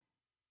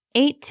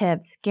8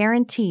 tips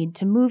guaranteed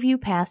to move you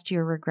past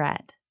your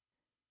regret.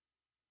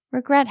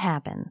 Regret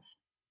happens.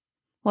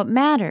 What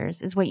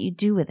matters is what you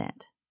do with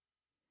it.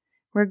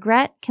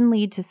 Regret can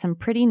lead to some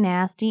pretty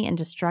nasty and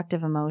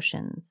destructive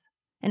emotions,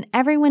 and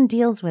everyone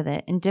deals with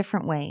it in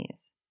different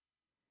ways.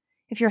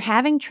 If you're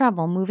having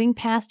trouble moving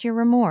past your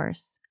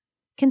remorse,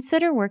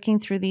 consider working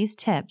through these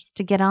tips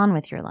to get on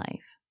with your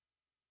life.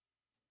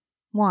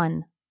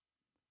 1.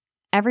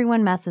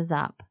 Everyone messes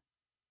up.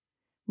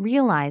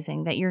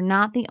 Realizing that you're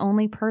not the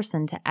only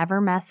person to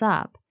ever mess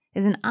up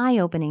is an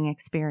eye-opening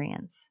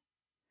experience.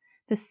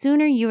 The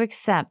sooner you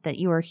accept that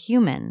you are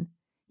human,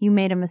 you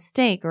made a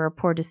mistake or a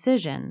poor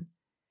decision,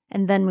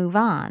 and then move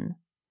on,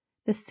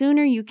 the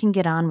sooner you can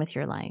get on with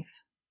your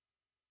life.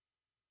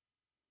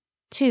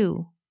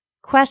 2.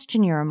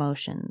 Question your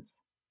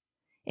emotions.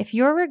 If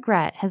your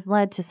regret has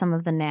led to some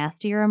of the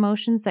nastier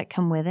emotions that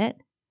come with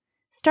it,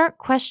 start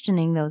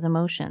questioning those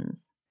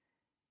emotions.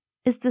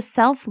 Is the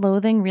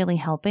self-loathing really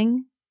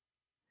helping?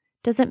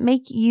 Does it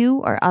make you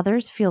or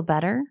others feel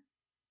better?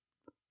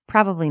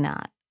 Probably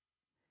not.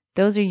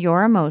 Those are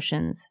your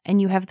emotions,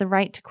 and you have the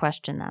right to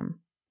question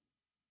them.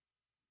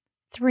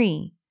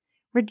 3.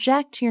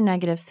 Reject your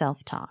negative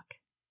self-talk.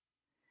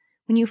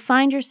 When you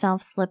find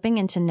yourself slipping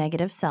into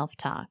negative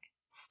self-talk,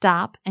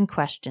 stop and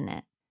question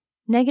it.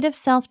 Negative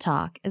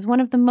self-talk is one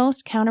of the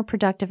most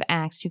counterproductive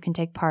acts you can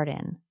take part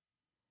in.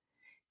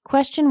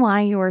 Question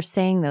why you are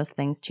saying those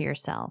things to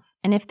yourself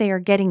and if they are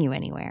getting you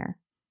anywhere.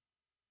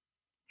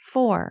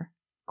 4.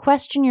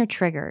 Question your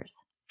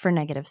triggers for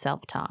negative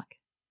self-talk.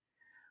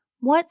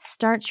 What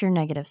starts your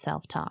negative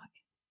self-talk?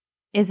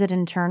 Is it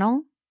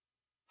internal?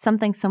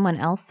 Something someone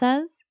else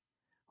says?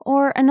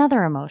 Or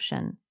another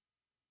emotion?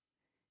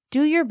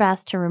 Do your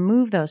best to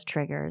remove those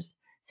triggers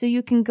so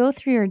you can go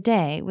through your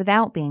day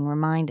without being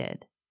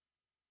reminded.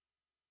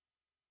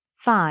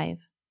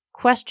 5.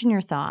 Question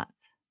your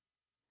thoughts.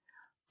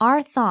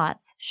 Our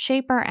thoughts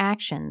shape our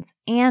actions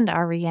and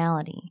our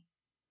reality.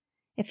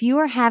 If you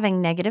are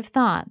having negative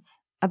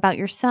thoughts about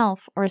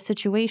yourself or a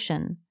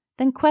situation,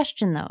 then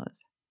question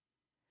those.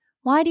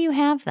 Why do you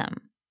have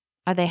them?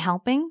 Are they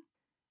helping?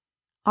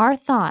 Our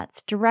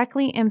thoughts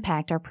directly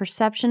impact our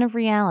perception of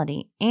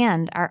reality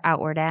and our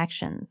outward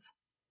actions.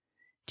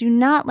 Do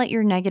not let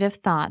your negative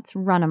thoughts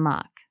run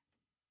amok.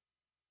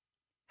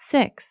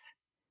 6.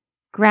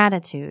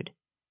 Gratitude.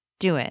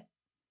 Do it.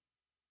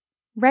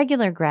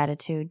 Regular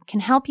gratitude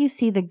can help you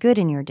see the good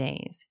in your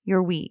days,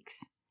 your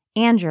weeks,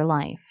 and your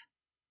life.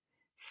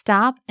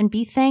 Stop and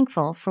be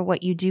thankful for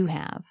what you do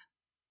have.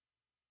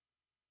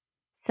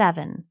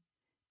 7.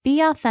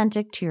 Be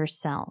authentic to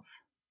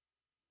yourself.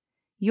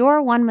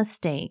 Your one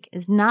mistake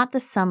is not the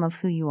sum of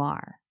who you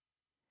are.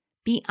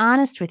 Be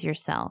honest with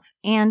yourself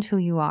and who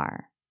you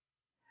are.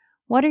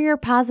 What are your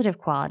positive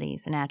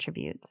qualities and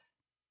attributes?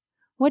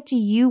 What do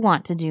you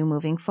want to do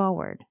moving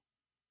forward?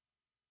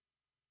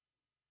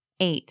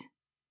 8.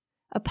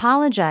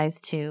 Apologize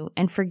to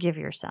and forgive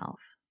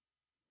yourself.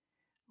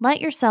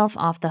 Let yourself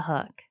off the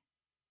hook.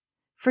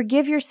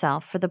 Forgive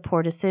yourself for the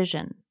poor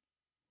decision.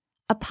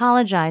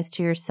 Apologize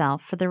to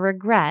yourself for the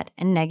regret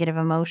and negative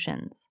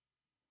emotions.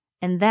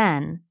 And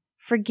then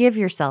forgive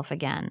yourself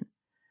again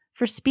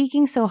for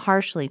speaking so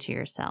harshly to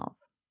yourself.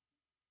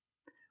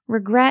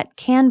 Regret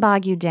can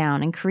bog you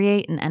down and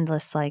create an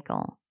endless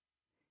cycle.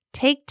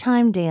 Take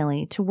time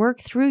daily to work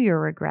through your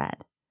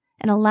regret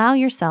and allow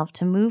yourself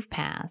to move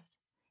past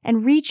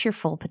and reach your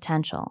full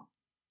potential.